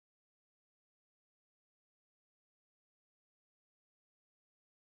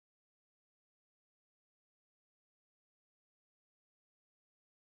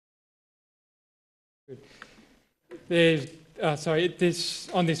There's,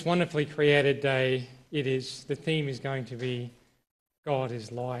 on this wonderfully created day, the theme is going to be God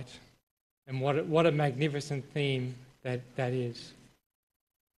is light. And what a magnificent theme that is.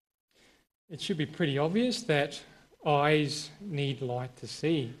 It should be pretty obvious that eyes need light to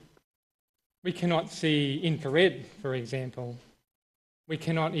see. We cannot see infrared, for example. We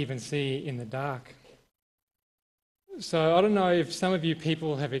cannot even see in the dark. So I don't know if some of you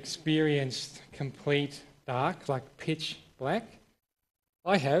people have experienced complete dark, like pitch black.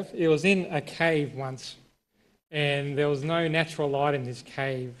 I have. It was in a cave once, and there was no natural light in this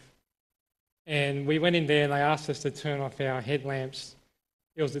cave. And we went in there and they asked us to turn off our headlamps.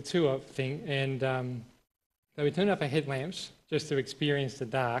 It was a tour thing, and so we turned off our headlamps just to experience the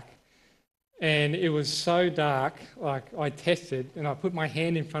dark. And it was so dark, like I tested, and I put my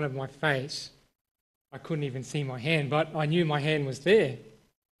hand in front of my face. I couldn't even see my hand, but I knew my hand was there.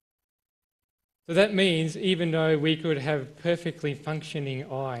 So that means even though we could have perfectly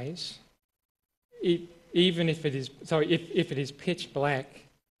functioning eyes, even if it is pitch black,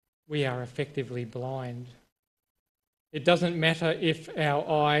 we are effectively blind. It doesn't matter if our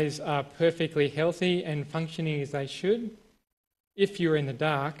eyes are perfectly healthy and functioning as they should. If you're in the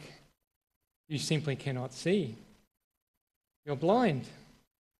dark, you simply cannot see. You're blind.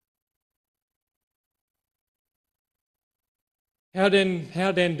 How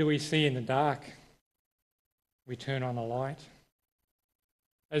then do we see in the dark? We turn on a light.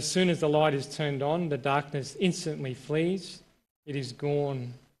 As soon as the light is turned on, the darkness instantly flees. It is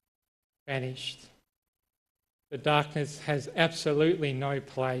gone, vanished. The darkness has absolutely no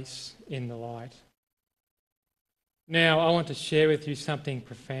place in the light. Now, I want to share with you something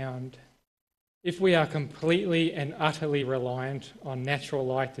profound. If we are completely and utterly reliant on natural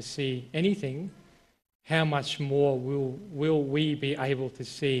light to see anything, how much more will we be able to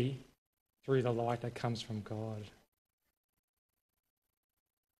see through the light that comes from God?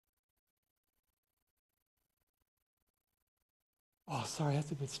 Oh, sorry,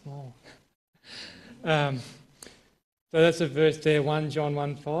 that's a bit small. So that's a verse there, 1 John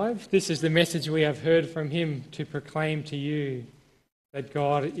 1:5. This is the message we have heard from him to proclaim to you, that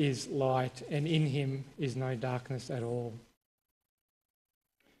God is light and in him is no darkness at all.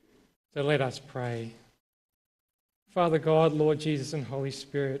 So let us pray. Father God, Lord Jesus and Holy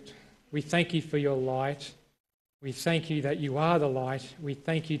Spirit, we thank you for your light. We thank you that you are the light. We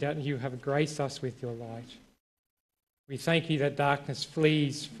thank you that you have graced us with your light. We thank you that darkness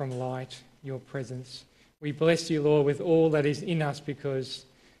flees from light, your presence. We bless you, Lord, with all that is in us, because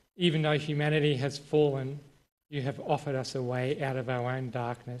even though humanity has fallen, you have offered us a way out of our own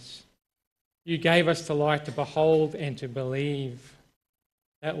darkness. You gave us the light to behold and to believe.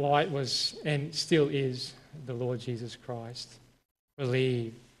 That light was and still is the Lord Jesus Christ.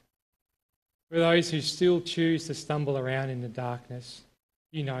 Believe. For those who still choose to stumble around in the darkness,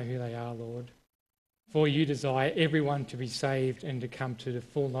 you know who they are, Lord. For you desire everyone to be saved and to come to the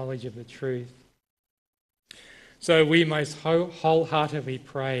full knowledge of the truth. So we most wholeheartedly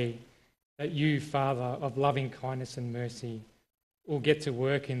pray that you, Father of loving kindness and mercy, will get to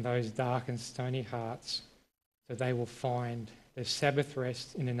work in those dark and stony hearts, so they will find their Sabbath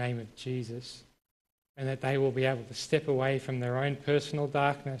rest in the name of Jesus, and that they will be able to step away from their own personal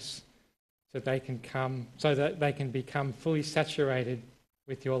darkness so that they can become fully saturated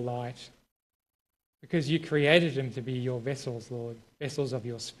with your light. Because you created them to be your vessels, Lord, vessels of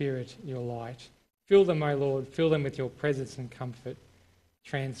your Spirit, your light. Fill them, O Lord, fill them with your presence and comfort.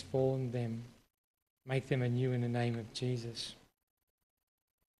 Transform them. Make them anew in the name of Jesus.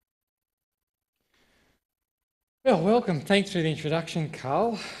 Well, welcome. Thanks for the introduction,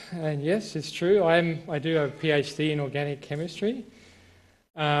 Carl. And yes, it's true. I do have a PhD in organic chemistry.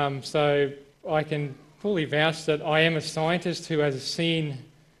 So I can fully vouch that I am a scientist who has seen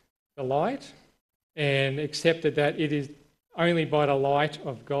the light and accepted that it is only by the light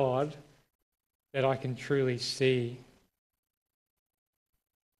of God that I can truly see.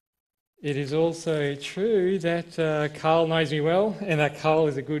 It is also true that Carl knows me well, and that Carl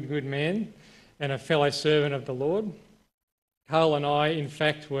is a good man and a fellow servant of the Lord. Carl and I, in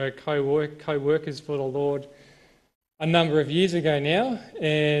fact, were co-workers for the Lord a number of years ago now,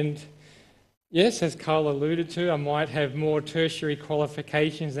 and yes, as Carl alluded to, I might have more tertiary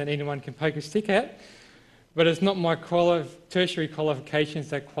qualifications than anyone can poke a stick at, but it's not my tertiary qualifications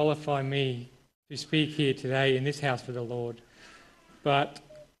that qualify me to speak here today in this house for the Lord. But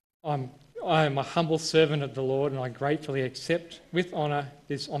I am a humble servant of the Lord, and I gratefully accept with honour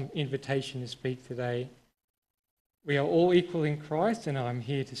this invitation to speak today. We are all equal in Christ, and I'm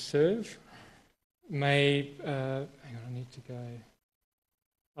here to serve.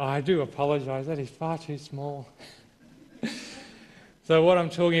 I do apologise, that is far too small. So what I'm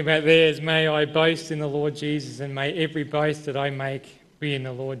talking about there is, may I boast in the Lord Jesus, and may every boast that I make be in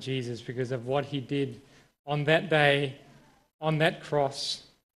the Lord Jesus, because of what he did on that day, on that cross,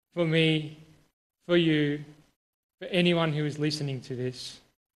 for me, for you, for anyone who is listening to this,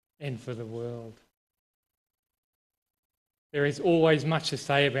 and for the world. There is always much to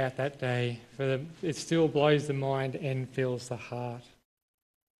say about that day, for it still blows the mind and fills the heart.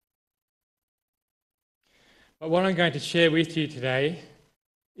 But what I'm going to share with you today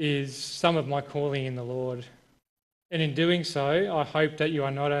is some of my calling in the Lord. And in doing so, I hope that you are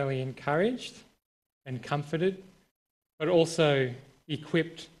not only encouraged and comforted, but also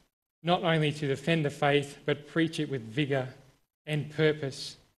equipped not only to defend the faith, but preach it with vigour and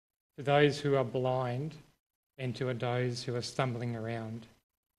purpose to those who are blind and to those who are stumbling around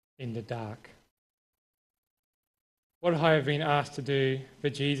in the dark. What I have been asked to do for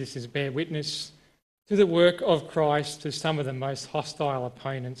Jesus is bear witness to the work of Christ to some of the most hostile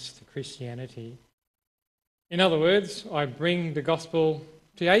opponents to Christianity. In other words, I bring the gospel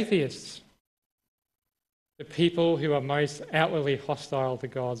to atheists, the people who are most outwardly hostile to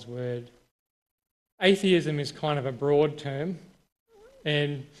God's word. Atheism is kind of a broad term,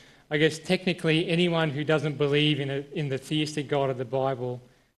 and I guess technically anyone who doesn't believe in the theistic God of the Bible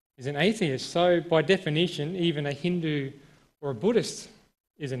is an atheist. So by definition, even a Hindu or a Buddhist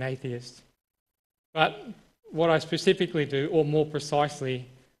is an atheist. But what I specifically do, or more precisely,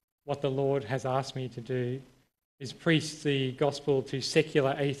 what the Lord has asked me to do, is preach the gospel to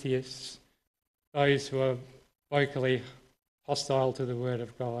secular atheists, those who are vocally hostile to the word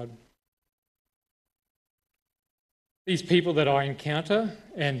of God. These people that I encounter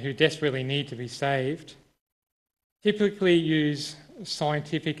and who desperately need to be saved typically use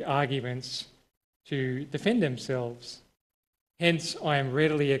scientific arguments to defend themselves. Hence, I am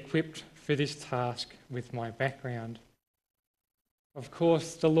readily equipped for this task with my background. Of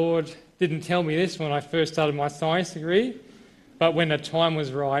course, the Lord didn't tell me this when I first started my science degree, but when the time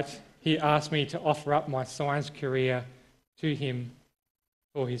was right, he asked me to offer up my science career to him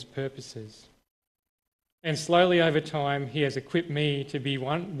for his purposes. And slowly over time, he has equipped me to be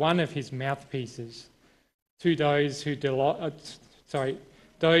one of his mouthpieces to those who desire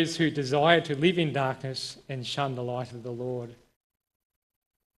to live in darkness and shun the light of the Lord.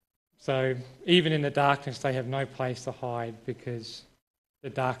 So even in the darkness, they have no place to hide, because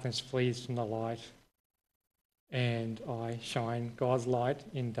the darkness flees from the light, and I shine God's light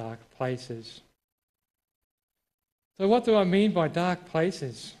in dark places. So what do I mean by dark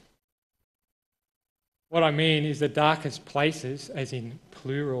places? What I mean is the darkest places, as in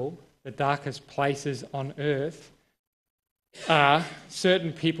plural, the darkest places on earth are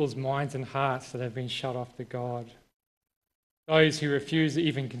certain people's minds and hearts that have been shut off to God. Those who refuse to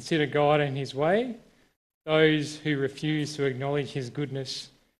even consider God and his way, those who refuse to acknowledge his goodness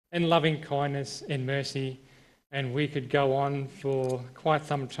and loving kindness and mercy. And we could go on for quite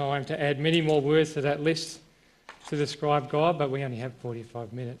some time to add many more words to that list to describe God, but we only have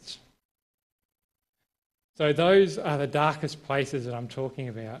 45 minutes. So those are the darkest places that I'm talking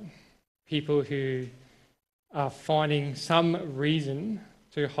about. People who are finding some reason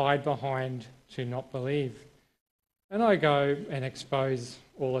to hide behind to not believe. And I go and expose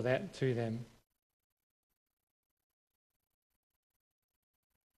all of that to them.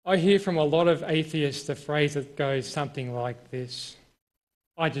 I hear from a lot of atheists a phrase that goes something like this: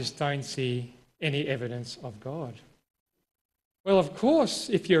 I just don't see any evidence of God. Well, of course,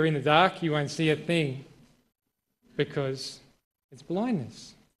 if you're in the dark, you won't see a thing, because it's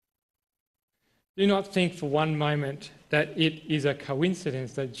blindness. Do not think for one moment that it is a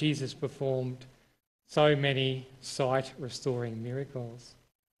coincidence that Jesus performed so many sight-restoring miracles.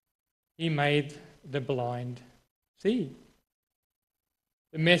 He made the blind see.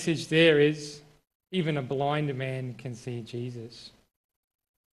 The message there is, even a blind man can see Jesus.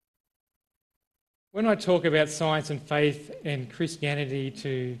 When I talk about science and faith and Christianity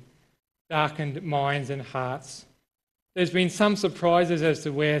to darkened minds and hearts, there's been some surprises as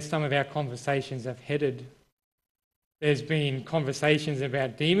to where some of our conversations have headed. There's been conversations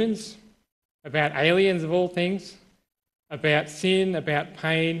about demons, about aliens of all things, about sin, about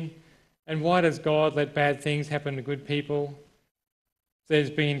pain, and why does God let bad things happen to good people?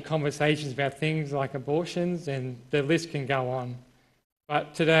 There's been conversations about things like abortions, and the list can go on.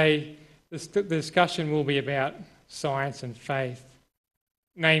 But today, the discussion will be about science and faith.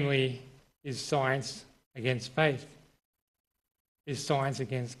 Namely, is science against faith? Is science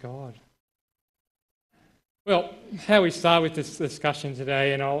against God? Well, how we start with this discussion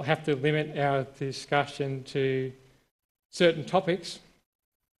today, and I'll have to limit our discussion to certain topics,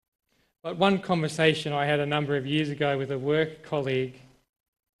 But one conversation I had a number of years ago with a work colleague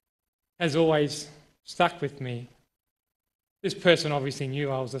has always stuck with me. This person obviously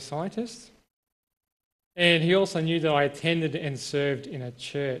knew I was a scientist, and he also knew that I attended and served in a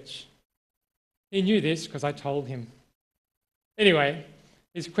church. He knew this because I told him. Anyway,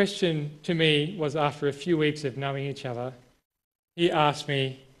 his question to me was, after a few weeks of knowing each other, he asked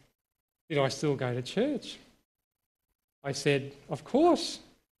me, did I still go to church? I said, of course.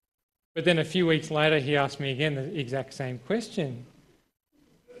 But then a few weeks later, he asked me again the exact same question.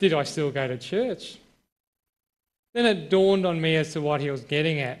 Did I still go to church? Then it dawned on me as to what he was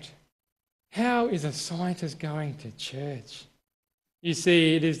getting at. How is a scientist going to church? You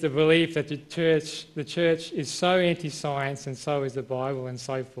see, it is the belief that the church is so anti-science, and so is the Bible, and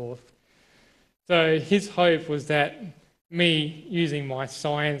so forth. So his hope was that me, using my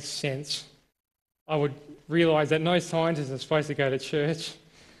science sense, I would realise that no scientists are supposed to go to church.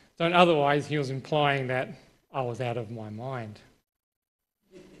 So otherwise, he was implying that I was out of my mind.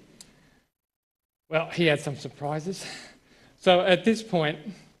 Well, he had some surprises. So at this point,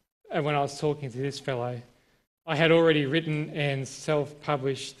 when I was talking to this fellow, I had already written and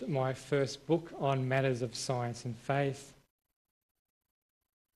self-published my first book on matters of science and faith.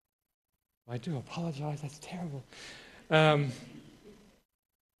 I do apologise, that's terrible. So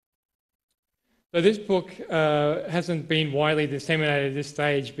this book hasn't been widely disseminated at this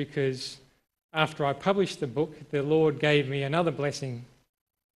stage because after I published the book, the Lord gave me another blessing,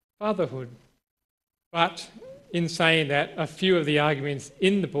 fatherhood. But in saying that, a few of the arguments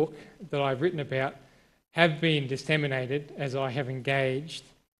in the book that I've written about have been disseminated as I have engaged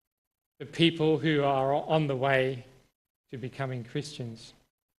the people who are on the way to becoming Christians.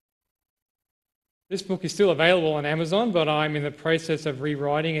 This book is still available on Amazon, but I'm in the process of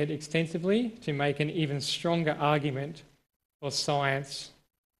rewriting it extensively to make an even stronger argument for science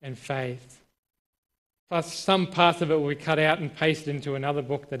and faith. Plus, some parts of it will be cut out and pasted into another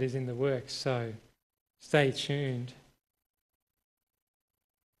book that is in the works, so stay tuned.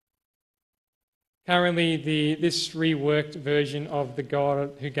 Currently, this reworked version of The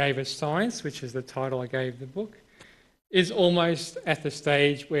God Who Gave Us Science, which is the title I gave the book, is almost at the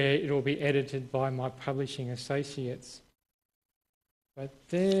stage where it will be edited by my publishing associates. And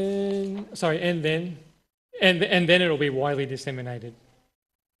then it'll be widely disseminated.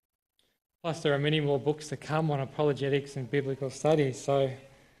 Plus, there are many more books to come on apologetics and biblical studies, so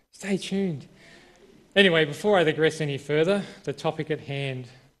stay tuned. Anyway, before I digress any further, the topic at hand,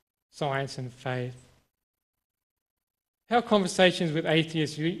 science and faith. How conversations with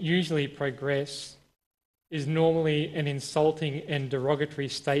atheists usually progress is normally an insulting and derogatory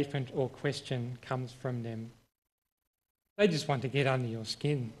statement or question comes from them. They just want to get under your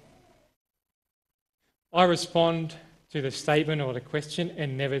skin. I respond to the statement or the question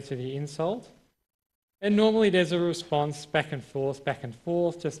and never to the insult. And normally there's a response back and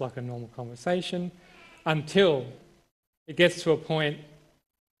forth, just like a normal conversation, until it gets to a point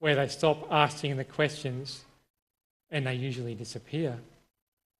where they stop asking the questions and they usually disappear.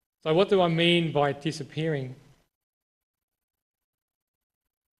 So what do I mean by disappearing?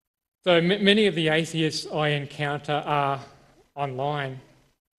 So many of the atheists I encounter are online,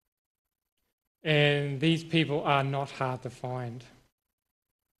 and these people are not hard to find.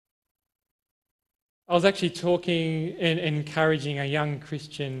 I was actually talking and encouraging a young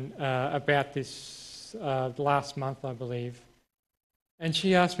Christian about this last month, I believe, and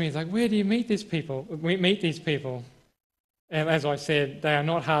she asked me, like, where do you meet these people? And as I said, they are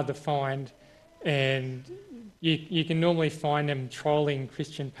not hard to find, and you can normally find them trolling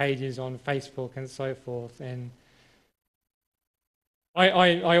Christian pages on Facebook and so forth. And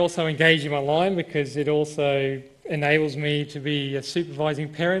I also engage them online because it also enables me to be a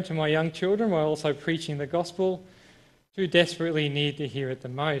supervising parent to my young children while also preaching the gospel, who desperately need to hear it the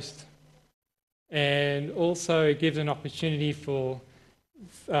most. And also gives an opportunity for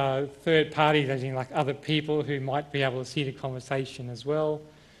third parties, as in like other people who might be able to see the conversation as well,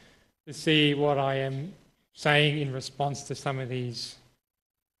 to see what I am saying in response to some of these,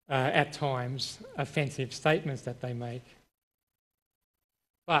 at times, offensive statements that they make.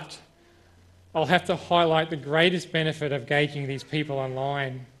 But I'll have to highlight the greatest benefit of gauging these people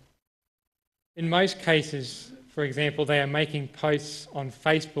online. In most cases, for example, they are making posts on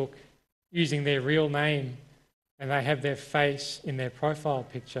Facebook using their real name, and they have their face in their profile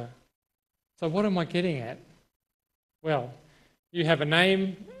picture. So what am I getting at? Well, you have a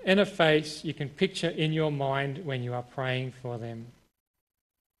name and a face you can picture in your mind when you are praying for them.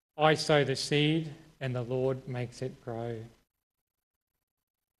 I sow the seed and the Lord makes it grow.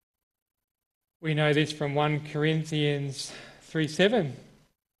 We know this from 1 Corinthians 3:7.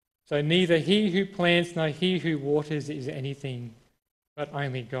 So neither he who plants nor he who waters is anything, but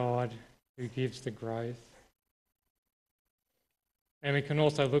only God who gives the growth. And we can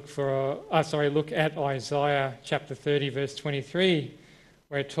also look at Isaiah chapter 30, verse 23,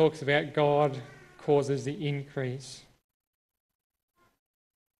 where it talks about God causes the increase.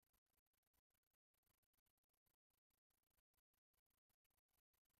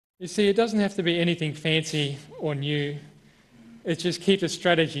 You see, it doesn't have to be anything fancy or new. It's just keep the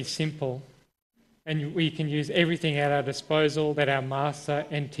strategy simple, and we can use everything at our disposal that our master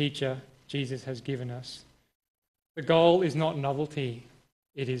and teacher, Jesus, has given us. The goal is not novelty,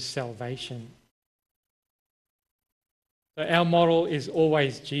 it is salvation. So our model is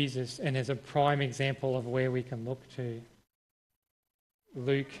always Jesus, and as a prime example of where we can look to.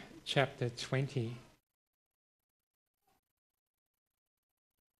 Luke chapter 20.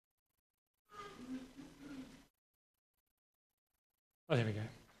 Oh, there we go.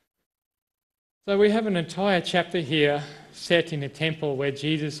 So we have an entire chapter here set in a temple where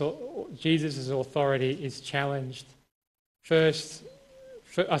Jesus' authority is challenged. Firstly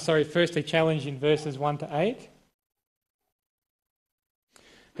challenged in verses 1 to 8.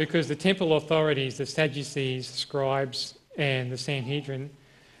 Because the temple authorities, the Sadducees, scribes, and the Sanhedrin,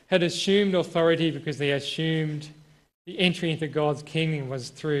 had assumed authority because they assumed the entry into God's kingdom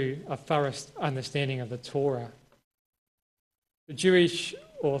was through a thorough understanding of the Torah. The Jewish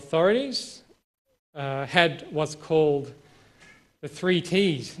authorities had what's called the 3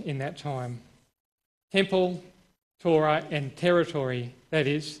 T's in that time: temple, Torah, and territory. That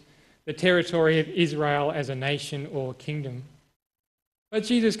is, the territory of Israel as a nation or kingdom. But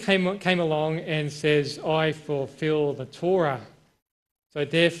Jesus came along and says, I fulfill the Torah. So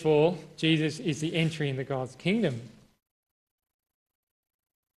therefore, Jesus is the entry into God's kingdom.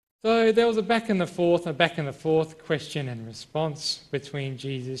 So there was a back and the forth question and response between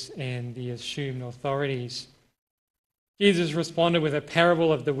Jesus and the assumed authorities. Jesus responded with a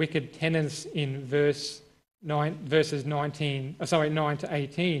parable of the wicked tenants in verses 9 to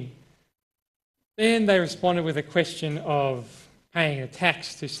 18. Then they responded with a question of paying a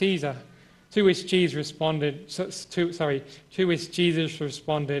tax to Caesar, to which Jesus responded.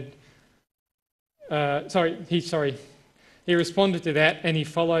 He responded to that, and he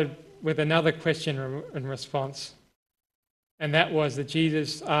followed with another question and response. And that was that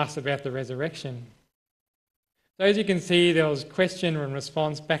Jesus asked about the resurrection. So as you can see, there was question and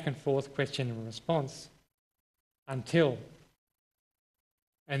response, back and forth, question and response, until.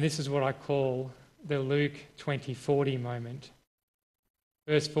 And this is what I call the Luke 20:40 moment.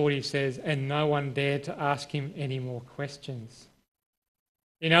 Verse 40 says, and no one dared to ask him any more questions.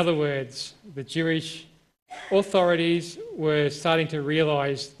 In other words, the Jewish authorities were starting to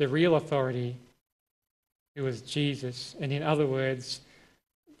realise the real authority, who was Jesus. And in other words,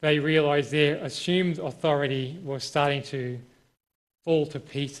 they realised their assumed authority was starting to fall to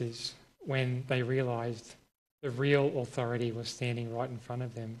pieces when they realised the real authority was standing right in front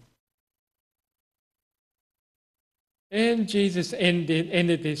of them. And Jesus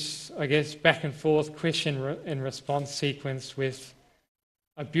ended this, back and forth question and response sequence with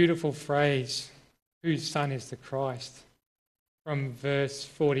a beautiful phrase, whose son is the Christ, from verse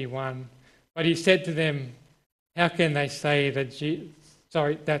 41. But he said to them, how can they say that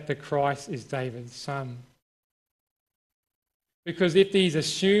the Christ is David's son? Because if these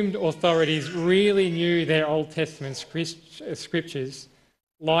assumed authorities really knew their Old Testament scriptures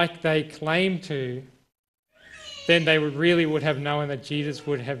like they claim to, then they would have known that Jesus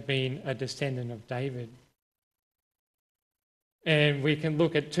would have been a descendant of David. And we can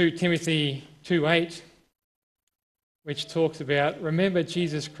look at 2 Timothy 2:8, which talks about, remember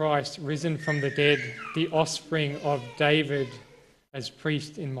Jesus Christ, risen from the dead, the offspring of David, as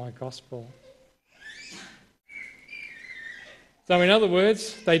priest in my gospel. So in other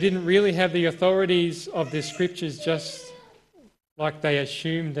words, they didn't really have the authorities of the scriptures just like they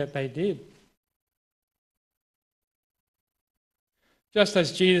assumed that they did. Just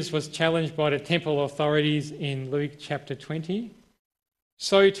as Jesus was challenged by the temple authorities in Luke chapter 20,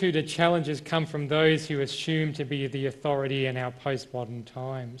 so too the challenges come from those who assume to be the authority in our postmodern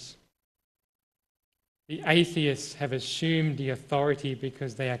times. The atheists have assumed the authority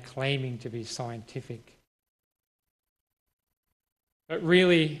because they are claiming to be scientific. But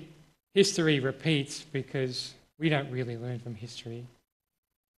really, history repeats because we don't really learn from history.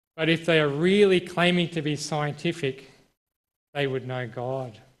 But if they are really claiming to be scientific, they would know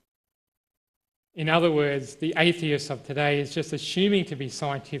God. In other words, the atheist of today is just assuming to be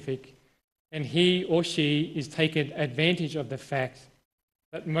scientific, and he or she is taking advantage of the fact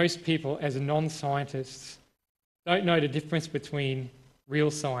that most people, as non-scientists, don't know the difference between real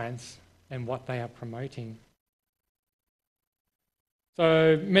science and what they are promoting.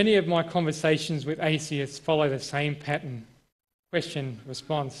 So many of my conversations with atheists follow the same pattern: question,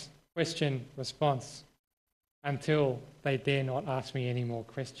 response, until they dare not ask me any more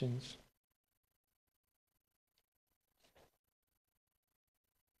questions.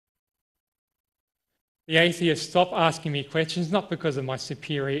 The atheists stop asking me questions not because of my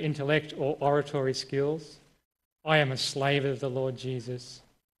superior intellect or oratory skills. I am a slave of the Lord Jesus.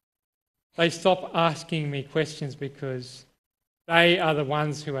 They stop asking me questions because they are the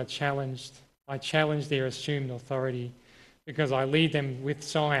ones who are challenged. I challenge their assumed authority because I lead them with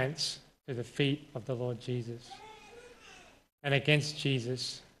science to the feet of the Lord Jesus. And against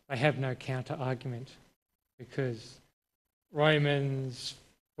Jesus, they have no counter-argument because Romans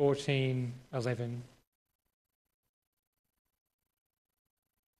 14:11.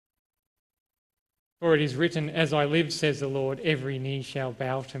 For it is written, as I live, says the Lord, every knee shall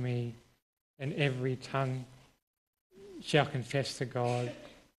bow to me and every tongue shall confess to God.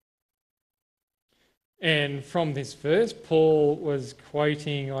 And from this verse, Paul was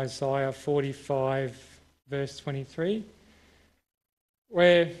quoting Isaiah 45, verse 23,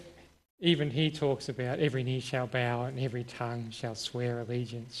 where even he talks about every knee shall bow and every tongue shall swear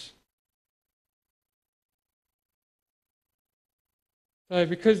allegiance. So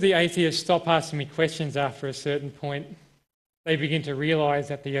because the atheists stop asking me questions after a certain point, they begin to realise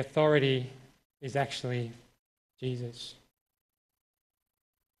that the authority is actually Jesus.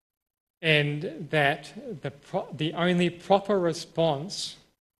 And that the only proper response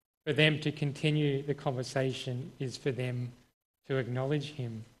for them to continue the conversation is for them to acknowledge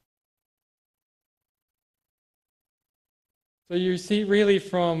him. So you see really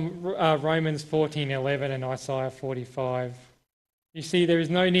from Romans 14:11 and Isaiah 45, you see there is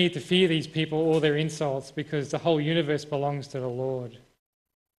no need to fear these people or their insults because the whole universe belongs to the Lord.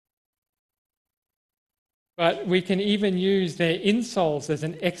 But we can even use their insults as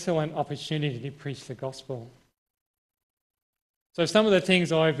an excellent opportunity to preach the gospel. So some of the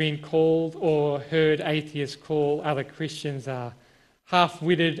things I've been called or heard atheists call other Christians are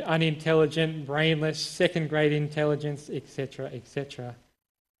half-witted, unintelligent, brainless, second-grade intelligence, etc., etc.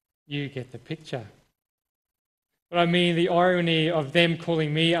 You get the picture. But I mean the irony of them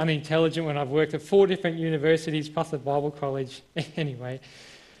calling me unintelligent when I've worked at 4 different universities plus a Bible college. Anyway,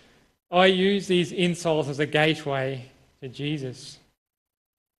 I use these insults as a gateway to Jesus.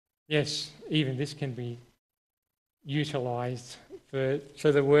 Yes, even this can be utilised for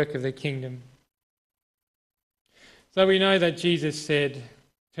the work of the kingdom. So we know that Jesus said,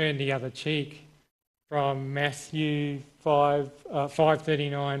 turn the other cheek, from Matthew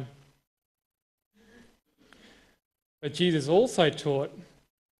 5:39. But Jesus also taught,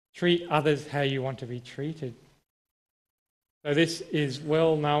 treat others how you want to be treated. So this is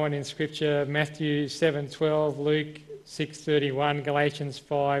well known in Scripture: Matthew 7:12, Luke 6:31, Galatians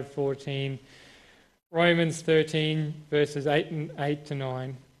 5:14, Romans 13, verses 8 to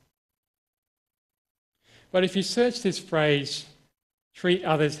 9. But if you search this phrase, treat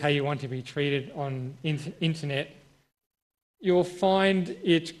others how you want to be treated, on internet, you'll find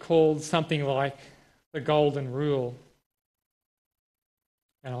it called something like the Golden Rule.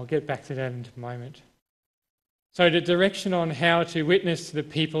 And I'll get back to that in a moment. So the direction on how to witness to the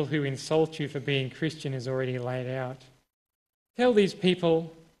people who insult you for being Christian is already laid out. Tell these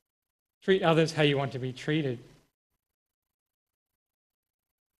people, treat others how you want to be treated.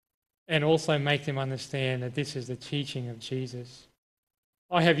 And also make them understand that this is the teaching of Jesus.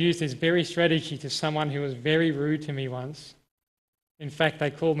 I have used this very strategy to someone who was very rude to me once. In fact, they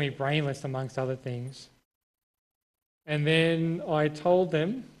called me brainless, amongst other things. And then I told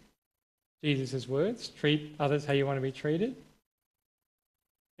them Jesus' words, treat others how you want to be treated.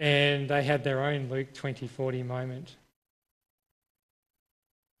 And they had their own Luke 20:40 moment.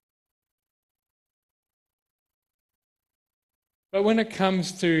 But when it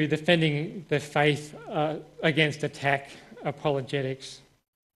comes to defending the faith against attack, apologetics,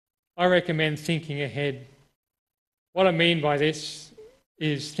 I recommend thinking ahead. What I mean by this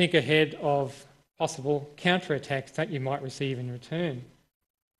is think ahead of possible counterattacks that you might receive in return.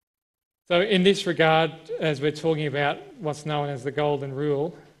 So in this regard, as we're talking about what's known as the Golden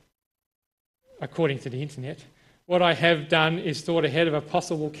Rule, according to the internet, what I have done is thought ahead of a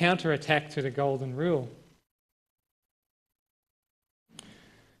possible counterattack to the Golden Rule.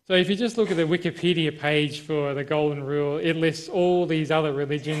 So if you just look at the Wikipedia page for the Golden Rule, it lists all these other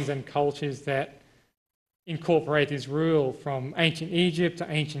religions and cultures that incorporate this rule, from ancient Egypt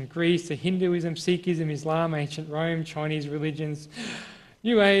to ancient Greece to Hinduism, Sikhism, Islam, ancient Rome, Chinese religions,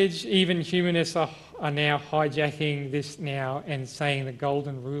 New Age, even humanists are now hijacking this now and saying the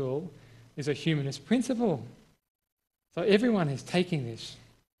golden rule is a humanist principle. So everyone is taking this.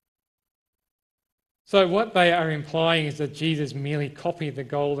 So what they are implying is that Jesus merely copied the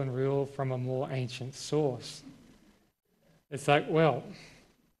golden rule from a more ancient source. It's like, well,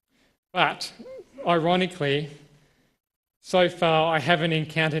 but ironically, so far I haven't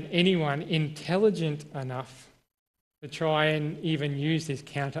encountered anyone intelligent enough to try and even use this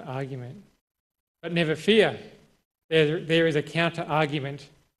counter-argument. But never fear, there is a counter-argument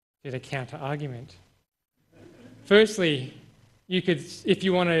to the counter-argument. Firstly, you could, if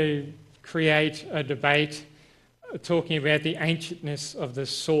you want to create a debate talking about the ancientness of the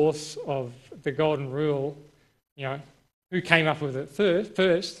source of the golden rule, who came up with it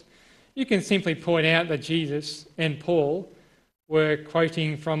first, you can simply point out that Jesus and Paul were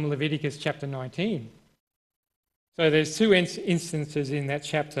quoting from Leviticus chapter 19. So there's two instances in that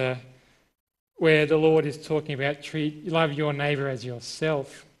chapter where the Lord is talking about love your neighbour as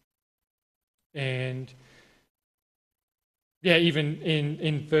yourself. And even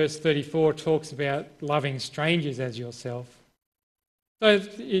in verse 34 it talks about loving strangers as yourself. So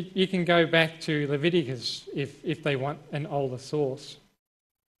you can go back to Leviticus if they want an older source.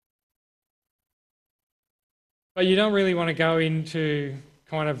 But you don't really want to go into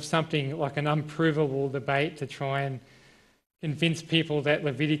kind of something like an unprovable debate to try and convince people that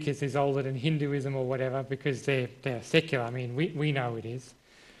Leviticus is older than Hinduism or whatever because they're secular. I mean, we know it is.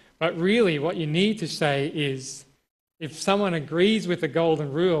 But really what you need to say is if someone agrees with the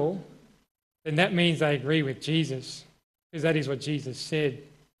golden rule, then that means they agree with Jesus, because that is what Jesus said.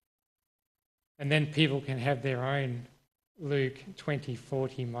 And then people can have their own Luke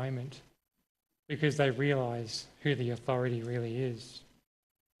 20:40 moment because they realise who the authority really is.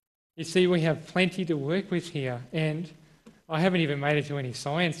 You see, we have plenty to work with here, and I haven't even made it to any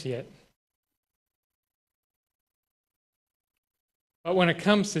science yet. But when it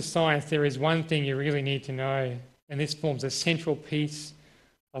comes to science, there is one thing you really need to know, and this forms a central piece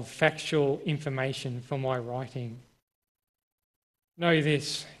of factual information for my writing. Know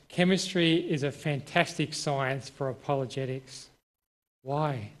this, chemistry is a fantastic science for apologetics.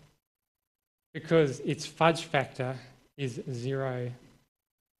 Why? Because its fudge factor is 0.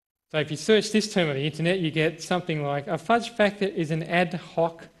 So if you search this term on the internet, you get something like a fudge factor is an ad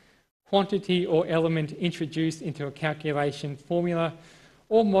hoc quantity or element introduced into a calculation formula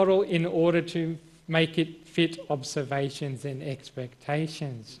or model in order to make it fit observations and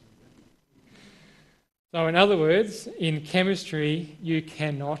expectations. So in other words, in chemistry, you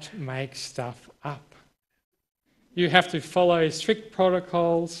cannot make stuff up. You have to follow strict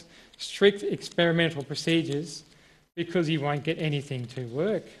protocols, strict experimental procedures, because you won't get anything to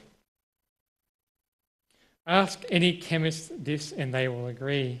work. Ask any chemist this and they will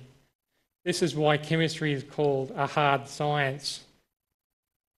agree. This is why chemistry is called a hard science.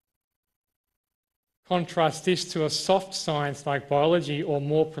 Contrast this to a soft science like biology, or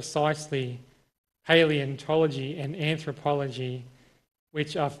more precisely, paleontology and anthropology,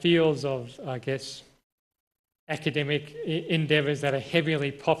 which are fields of, academic endeavours that are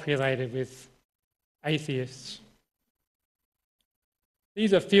heavily populated with atheists.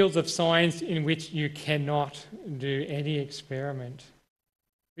 These are fields of science in which you cannot do any experiment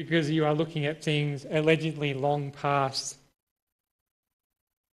because you are looking at things allegedly long past.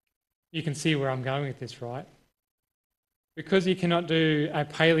 You can see where I'm going with this, right? Because you cannot do a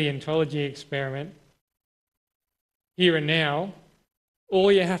paleontology experiment here and now, all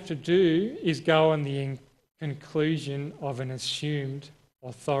you have to do is go on the conclusion of an assumed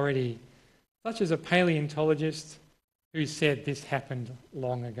authority, such as a paleontologist who said this happened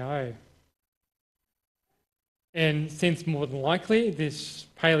long ago. And since more than likely this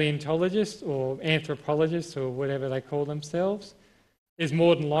paleontologist or anthropologist or whatever they call themselves is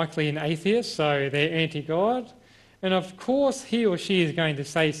more than likely an atheist, so they're anti-God, and of course he or she is going to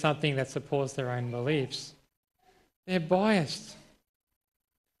say something that supports their own beliefs. They're biased.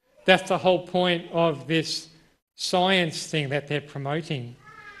 That's the whole point of this science thing that they're promoting.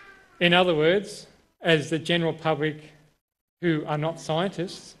 In other words, as the general public who are not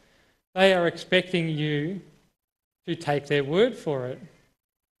scientists, they are expecting you to take their word for it.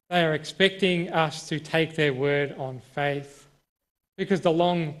 They are expecting us to take their word on faith because the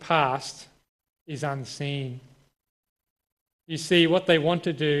long past is unseen. You see, what they want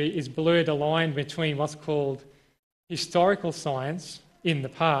to do is blur the line between what's called historical science in the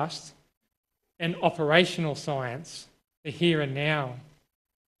past and operational science, the here and now,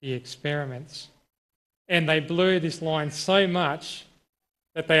 the experiments. And they blur this line so much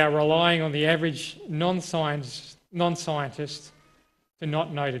that they are relying on the average non-scientist to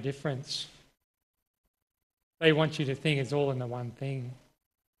not know the difference. They want you to think it's all in the one thing.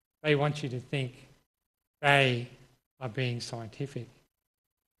 They want you to think they are being scientific.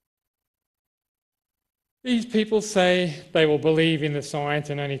 These people say they will believe in the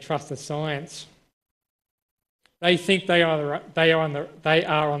science and only trust the science. They think they are on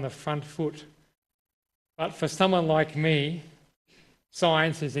the front foot. But for someone like me,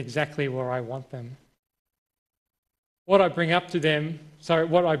 science is exactly where I want them. What I bring to them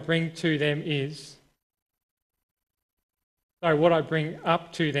is,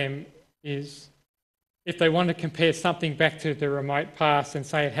 if they want to compare something back to the remote past and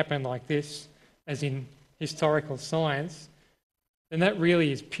say it happened like this, as in historical science, then that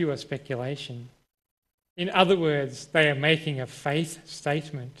really is pure speculation. In other words, they are making a faith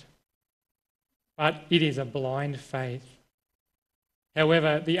statement, but it is a blind faith.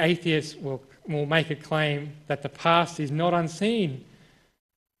 However, the atheist will make a claim that the past is not unseen,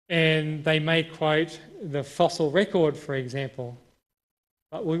 and they may quote the fossil record, for example.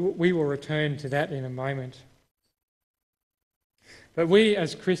 But we will return to that in a moment. But we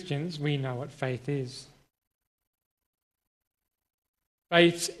as Christians, we know what faith is.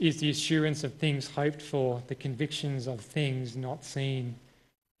 Faith is the assurance of things hoped for, the convictions of things not seen.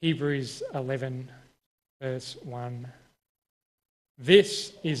 Hebrews 11, verse 1.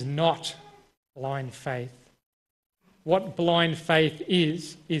 This is not blind faith. What blind faith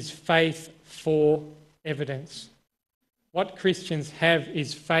is faith for evidence. What Christians have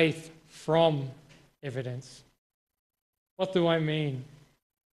is faith from evidence. What do I mean?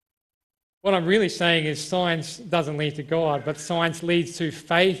 What I'm really saying is science doesn't lead to God, but science leads to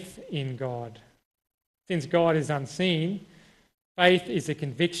faith in God. Since God is unseen, faith is a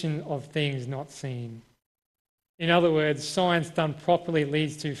conviction of things not seen. In other words, science done properly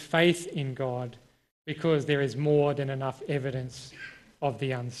leads to faith in God because there is more than enough evidence of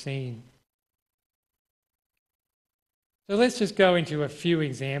the unseen. So let's just go into a few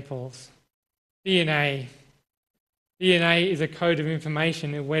examples. DNA. DNA is a code of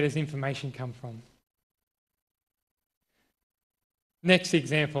information, and where does information come from? Next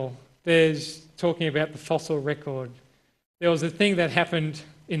example, there's talking about the fossil record. There was a thing that happened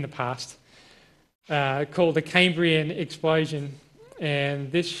in the past called the Cambrian explosion,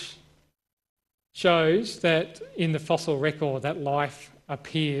 and this shows that in the fossil record that life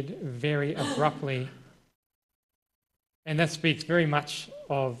appeared very abruptly, and that speaks very much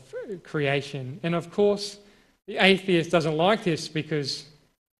of creation. And of course, the atheist doesn't like this because,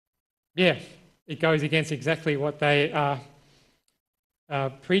 it goes against exactly what they are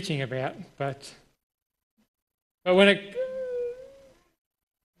preaching about. But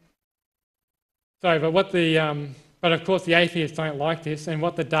of course the atheists don't like this, and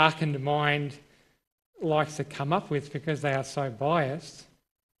what the darkened mind likes to come up with, because they are so biased,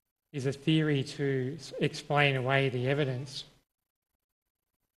 is a theory to explain away the evidence.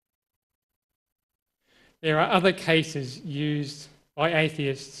 There are other cases used by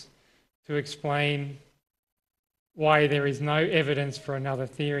atheists to explain why there is no evidence for another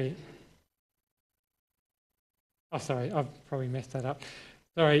theory. Oh, sorry, I've probably messed that up.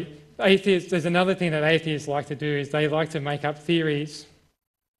 Sorry, there's another thing that atheists like to do is they like to make up theories,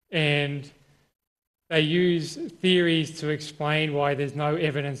 and they use theories to explain why there's no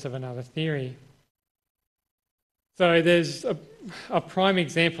evidence of another theory. So there's a prime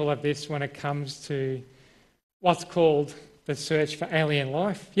example of this when it comes to what's called the search for alien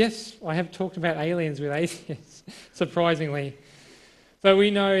life. Yes, I have talked about aliens with atheists, surprisingly. So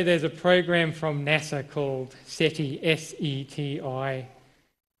we know there's a program from NASA called SETI, S-E-T-I.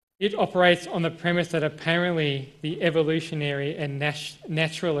 It operates on the premise that apparently the evolutionary and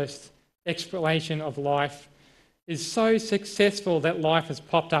naturalist explanation of life is so successful that life has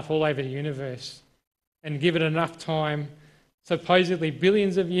popped up all over the universe. And given enough time, supposedly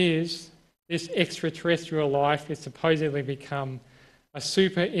billions of years, this extraterrestrial life has supposedly become a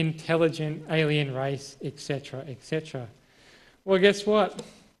super intelligent alien race, etc., etc. Well, guess what?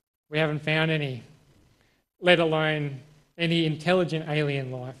 We haven't found any, let alone any intelligent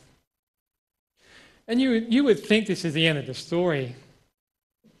alien life. And you would think this is the end of the story,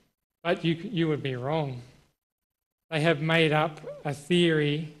 but you would be wrong. They have made up a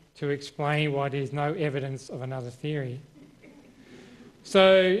theory to explain why there's no evidence of another theory.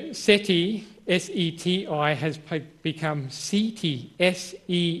 So SETI, S-E-T-I, has become SETI,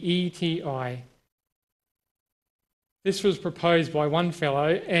 S-E-E-T-I. This was proposed by one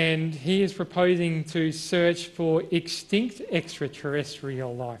fellow, and he is proposing to search for extinct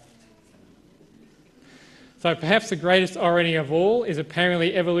extraterrestrial life. So perhaps the greatest irony of all is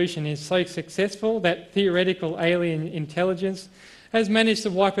apparently evolution is so successful that theoretical alien intelligence has managed to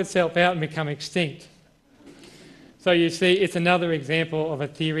wipe itself out and become extinct. So you see, it's another example of a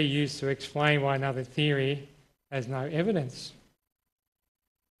theory used to explain why another theory has no evidence.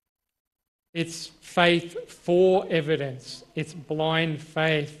 It's faith for evidence. It's blind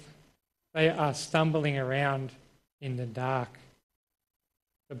faith. They are stumbling around in the dark.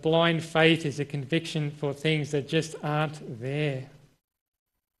 The blind faith is a conviction for things that just aren't there.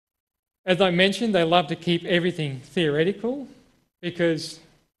 As I mentioned, they love to keep everything theoretical because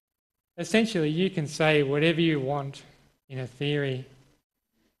essentially you can say whatever you want in a theory.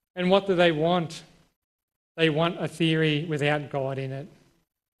 And what do they want? They want a theory without God in it.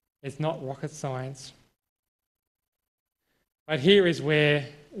 It's not rocket science. But here is where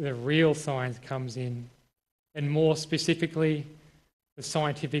the real science comes in, and more specifically, the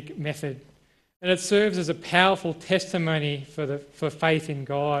scientific method. And it serves as a powerful testimony for faith in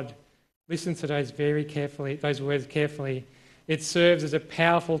God. Listen to those words carefully. It serves as a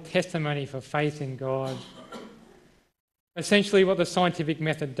powerful testimony for faith in God. Essentially, what the scientific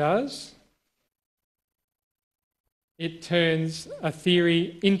method does, it turns a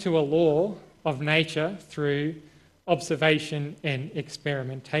theory into a law of nature through observation and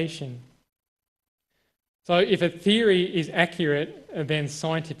experimentation. So if a theory is accurate, then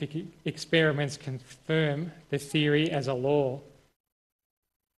scientific experiments confirm the theory as a law.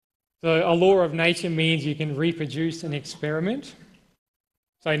 So a law of nature means you can reproduce an experiment.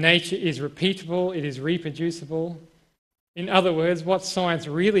 So nature is repeatable, it is reproducible. In other words, what science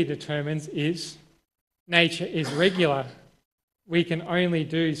really determines is nature is regular. We can only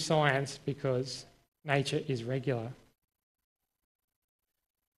do science because nature is regular.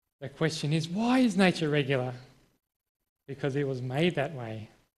 The question is, why is nature regular? Because it was made that way.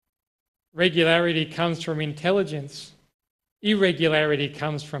 Regularity comes from intelligence. Irregularity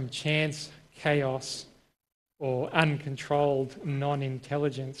comes from chance, chaos, or uncontrolled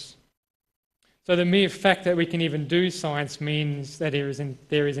non-intelligence. So the mere fact that we can even do science means that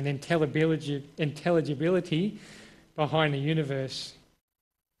there is an intelligibility behind the universe.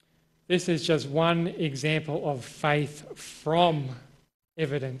 This is just one example of faith from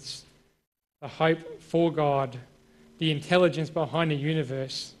evidence, the hope for God, the intelligence behind the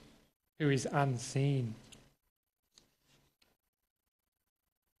universe who is unseen.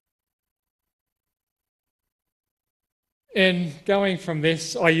 And going from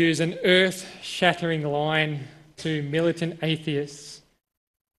this, I use an earth-shattering line to militant atheists.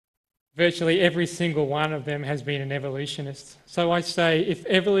 Virtually every single one of them has been an evolutionist. So I say, if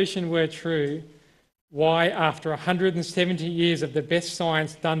evolution were true, why, after 170 years of the best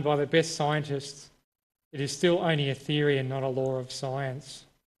science done by the best scientists, it is still only a theory and not a law of science?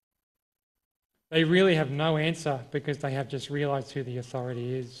 They really have no answer because they have just realised who the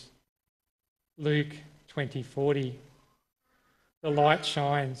authority is. Luke 20:40. The light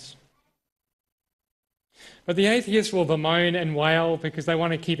shines. But the atheists will bemoan and wail because they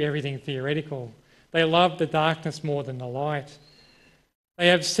want to keep everything theoretical. They love the darkness more than the light. They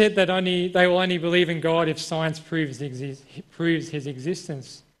have said that they will only believe in God if science proves his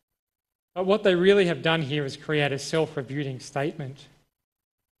existence. But what they really have done here is create a self-refuting statement.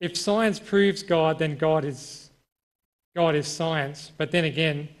 If science proves God, then God is science. But then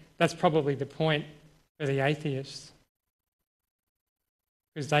again, that's probably the point for the atheists,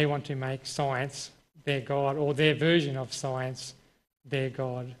 because they want to make science their God, or their version of science their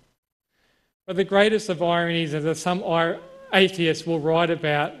God. But the greatest of ironies is that some atheists will write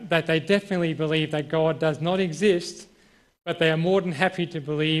about that they definitely believe that God does not exist, but they are more than happy to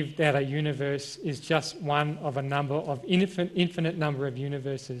believe that a universe is just one of a number of infinite number of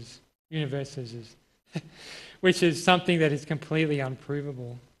universes, which is something that is completely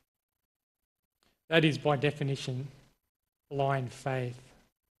unprovable. That is, by definition, blind faith.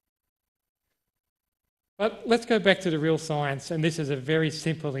 But let's go back to the real science, and this is a very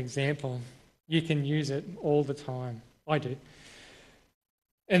simple example. You can use it all the time. I do.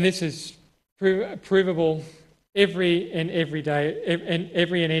 And this is provable every and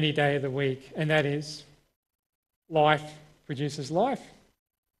any day of the week, and that is life produces life.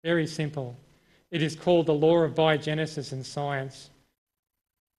 Very simple. It is called the law of biogenesis in science.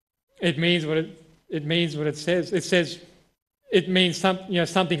 It means what it says. It means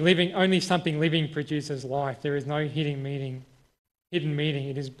something living. Only something living produces life. There is no hidden meaning.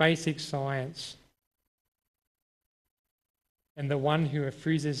 It is basic science. And the one who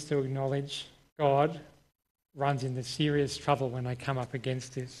refuses to acknowledge God runs into serious trouble when they come up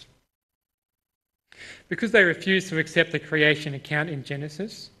against this. Because they refuse to accept the creation account in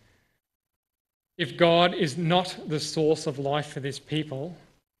Genesis, if God is not the source of life for this people,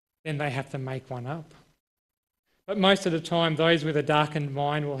 then they have to make one up. But most of the time, those with a darkened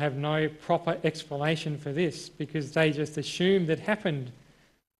mind will have no proper explanation for this because they just assumed it happened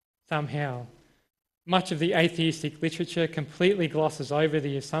somehow. Much of the atheistic literature completely glosses over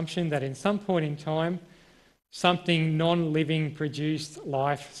the assumption that in some point in time, something non-living produced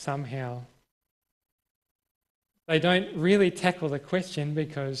life somehow. They don't really tackle the question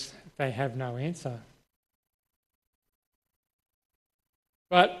because they have no answer.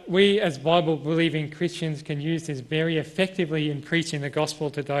 But we as Bible-believing Christians can use this very effectively in preaching the gospel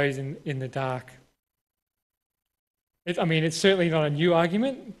to those in the dark. It's certainly not a new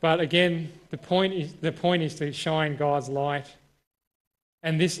argument, but again, the point is to shine God's light.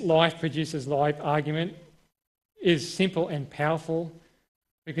 And this life produces life argument is simple and powerful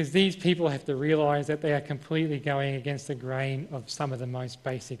because these people have to realise that they are completely going against the grain of some of the most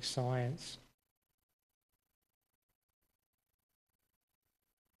basic science.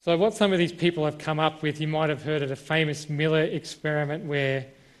 So what some of these people have come up with, you might have heard of the famous Miller experiment where,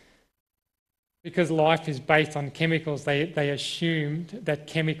 because life is based on chemicals, they assumed that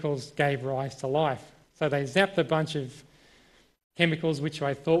chemicals gave rise to life. So they zapped a bunch of chemicals, which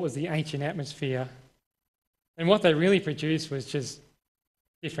I thought was the ancient atmosphere. And what they really produced was just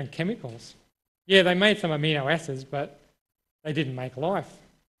different chemicals. Yeah, they made some amino acids, but they didn't make life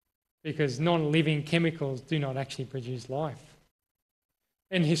because non-living chemicals do not actually produce life.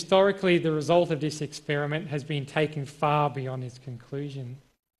 And historically, the result of this experiment has been taken far beyond its conclusion.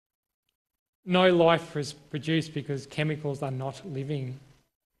 No life was produced because chemicals are not living.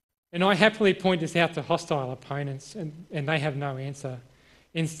 And I happily point this out to hostile opponents, and they have no answer.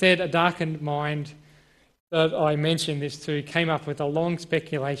 Instead, a darkened mind that I mentioned this to came up with a long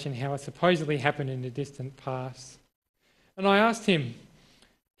speculation how it supposedly happened in the distant past. And I asked him,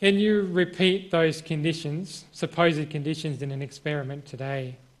 can you repeat those conditions, supposed conditions, in an experiment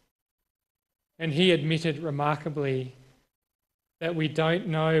today? And he admitted remarkably that we don't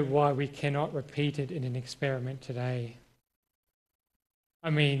know why we cannot repeat it in an experiment today.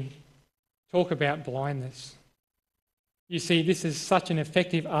 Talk about blindness. You see, this is such an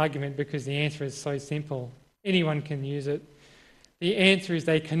effective argument because the answer is so simple. Anyone can use it. The answer is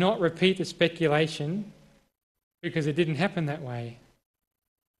they cannot repeat the speculation because it didn't happen that way.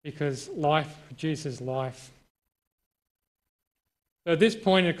 Because life produces life. So at this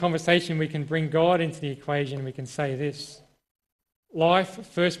point in the conversation, we can bring God into the equation. We can say this: life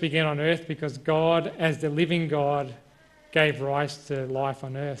first began on earth because God, as the living God, gave rise to life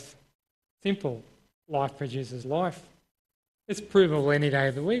on earth. Simple. Life produces life. It's provable any day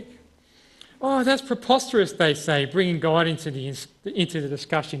of the week. Oh, that's preposterous, they say. Bringing God into the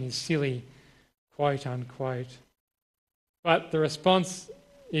discussion is silly, quote unquote. But the response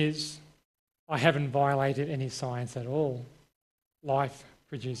is, I haven't violated any science at all. Life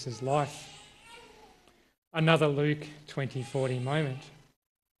produces life. Another Luke 20:40 moment.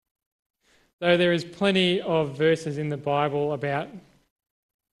 Though there is plenty of verses in the Bible about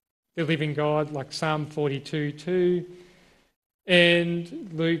the living God, like Psalm 42:2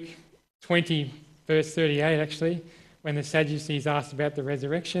 and Luke 20 verse 38 actually, when the Sadducees asked about the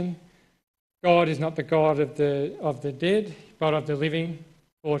resurrection. God is not the God of the dead, but of the living,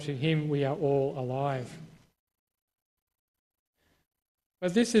 for to him we are all alive.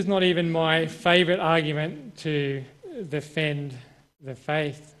 But this is not even my favourite argument to defend the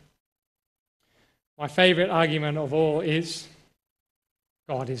faith. My favourite argument of all is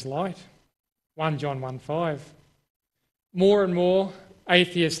God is light. 1 John 1:5. More and more,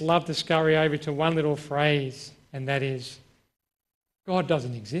 atheists love to scurry over to one little phrase, and that is, God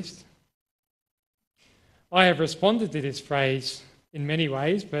doesn't exist. I have responded to this phrase in many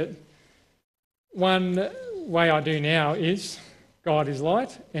ways, but one way I do now is God is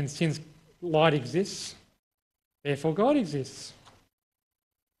light, and since light exists, therefore God exists.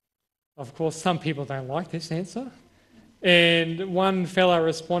 Of course, some people don't like this answer. And one fella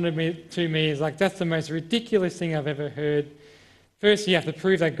responded to me, is like, that's the most ridiculous thing I've ever heard. First you have to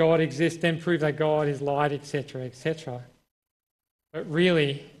prove that God exists, then prove that God is light, etc., etc. But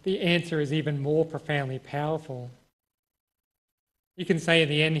really, the answer is even more profoundly powerful. You can say at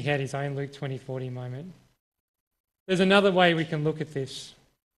the end he had his own Luke 20:40 moment. There's another way we can look at this.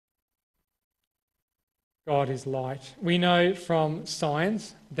 God is light. We know from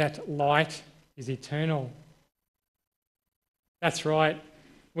science that light is eternal. That's right.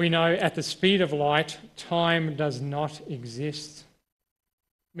 We know at the speed of light, time does not exist,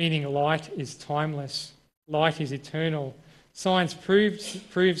 meaning light is timeless. Light is eternal. Science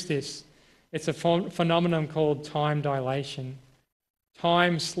proves this. It's a phenomenon called time dilation.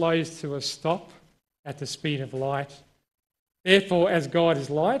 Time slows to a stop at the speed of light. Therefore, as God is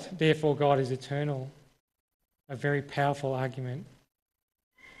light, therefore God is eternal. a very powerful argument.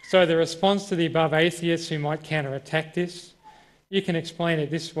 So the response to the above atheists who might counterattack this, you can explain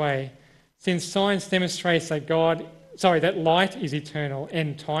it this way. Since science demonstrates that that light is eternal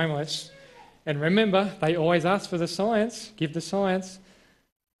and timeless, and remember, they always ask for the science, give the science,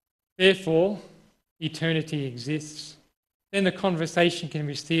 therefore, eternity exists. Then the conversation can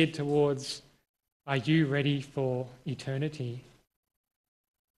be steered towards, are you ready for eternity?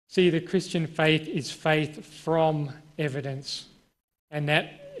 See, the Christian faith is faith from evidence, and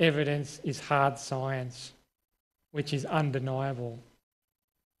that evidence is hard science, which is undeniable.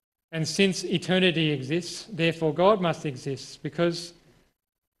 And since eternity exists, therefore God must exist, because,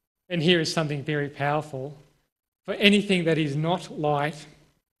 and here is something very powerful, for anything that is not light,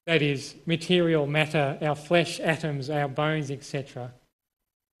 that is material matter, our flesh, atoms, our bones, etc.,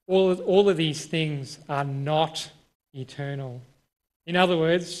 all of these things are not eternal. In other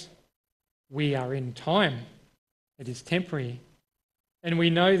words, we are in time. It is temporary. And we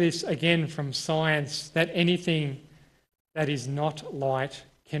know this again from science, that anything that is not light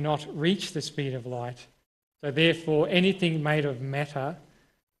cannot reach the speed of light. So therefore, anything made of matter,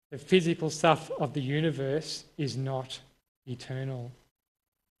 the physical stuff of the universe, is not eternal.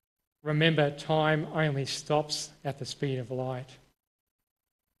 Remember, time only stops at the speed of light.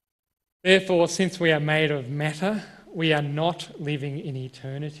 Therefore, since we are made of matter, we are not living in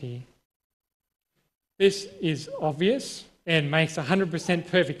eternity. This is obvious and makes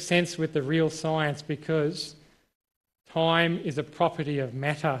 100% perfect sense with the real science, because time is a property of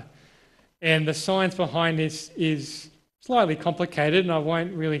matter. And the science behind this is slightly complicated, and I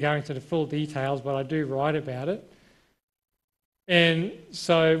won't really go into the full details, but I do write about it. And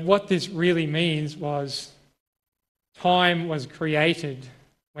so what this really means was time was created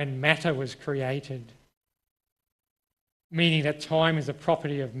when matter was created, meaning that time is a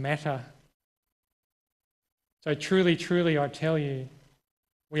property of matter. So truly, truly, I tell you,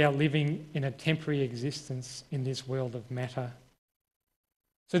 we are living in a temporary existence in this world of matter.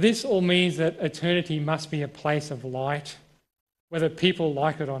 So this all means that eternity must be a place of light, whether people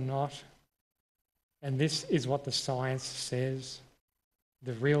like it or not. And this is what the science says,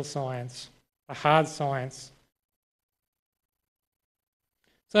 the real science, the hard science.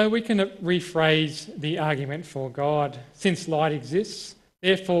 So we can rephrase the argument for God. Since light exists,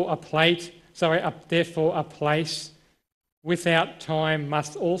 therefore a place without time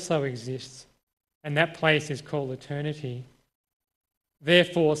must also exist, and that place is called eternity.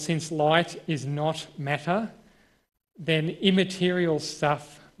 Therefore, since light is not matter, then immaterial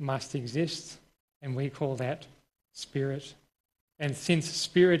stuff must exist, and we call that spirit. And since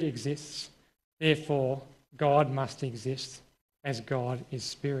spirit exists, therefore God must exist, as God is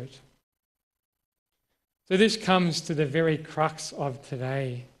spirit. So this comes to the very crux of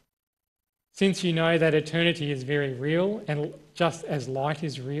today. Since you know that eternity is very real, and just as light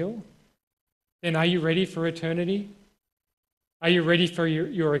is real, then are you ready for eternity? Are you ready for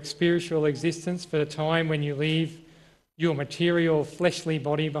your spiritual existence, for the time when you leave your material fleshly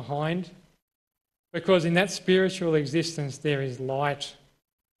body behind? Because in that spiritual existence there is light,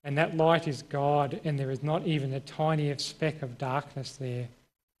 and that light is God, and there is not even the tiniest speck of darkness there.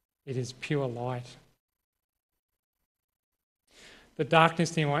 It is pure light. The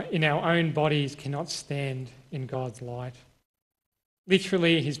darkness in our own bodies cannot stand in God's light.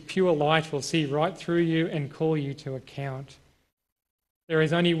 Literally, his pure light will see right through you and call you to account. There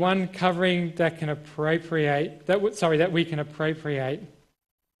is only one covering that we can appropriate, that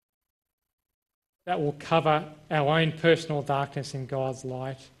will cover our own personal darkness in God's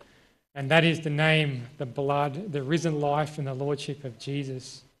light. And that is the name, the blood, the risen life and the lordship of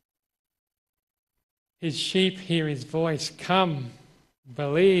Jesus. His sheep hear his voice, come,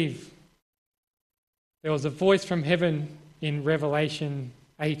 believe. There was a voice from heaven in Revelation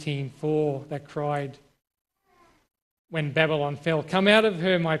 18:4 that cried, when Babylon fell, come out of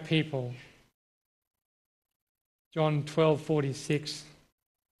her, my people. John 12:46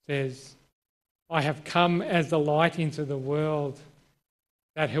 says, I have come as the light into the world,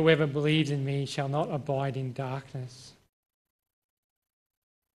 that whoever believes in me shall not abide in darkness.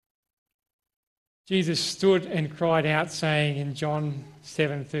 Jesus stood and cried out, saying in John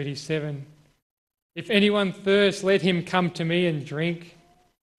 7:37, if anyone thirsts, let him come to me and drink.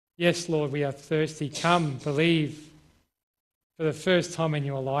 Yes, Lord, we are thirsty. Come, believe. For the first time in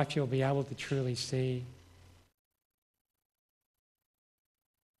your life, you'll be able to truly see,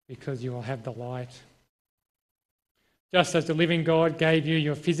 because you will have the light. Just as the living God gave you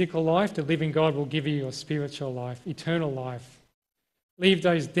your physical life, the living God will give you your spiritual life, eternal life. Leave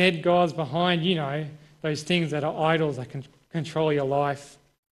those dead gods behind, those things that are idols that can control your life.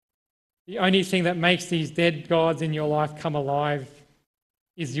 The only thing that makes these dead gods in your life come alive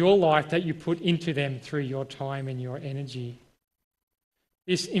is your life that you put into them through your time and your energy.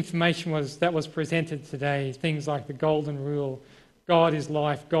 This information that was presented today, things like the golden rule, God is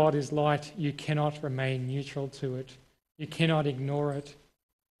life, God is light, you cannot remain neutral to it. You cannot ignore it.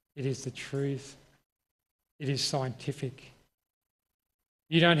 It is the truth. It is scientific.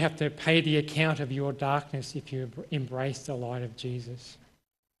 You don't have to pay the account of your darkness if you embrace the light of Jesus.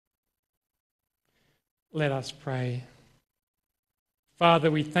 Let us pray.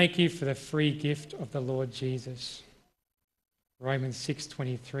 Father, we thank you for the free gift of the Lord Jesus. Romans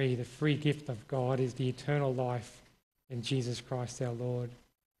 6:23, the free gift of God is the eternal life in Jesus Christ our Lord.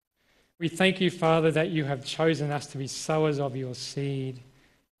 We thank you, Father, that you have chosen us to be sowers of your seed.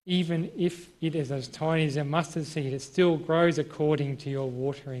 Even if it is as tiny as a mustard seed, it still grows according to your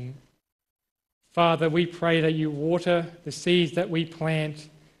watering. Father, we pray that you water the seeds that we plant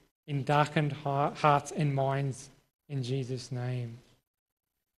in darkened hearts and minds in Jesus' name.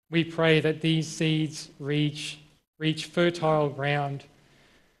 We pray that these seeds reach fertile ground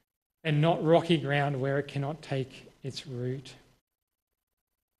and not rocky ground where it cannot take its root.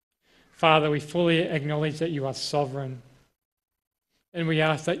 Father, we fully acknowledge that you are sovereign. And we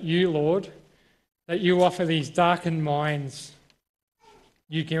ask that you, Lord, that you offer these darkened minds,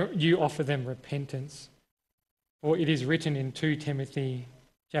 you offer them repentance. For it is written in 2 Timothy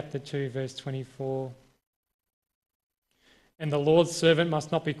chapter 2, verse 24. And the Lord's servant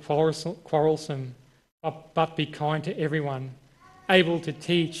must not be quarrelsome, but be kind to everyone, able to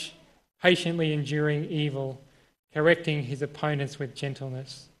teach, patiently enduring evil, correcting his opponents with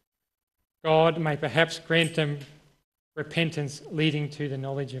gentleness. God may perhaps grant them repentance leading to the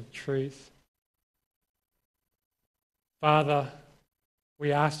knowledge of truth. Father,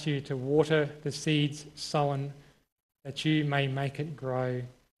 we ask you to water the seeds sown that you may make it grow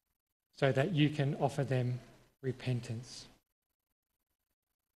so that you can offer them repentance.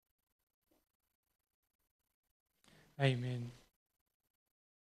 Amen.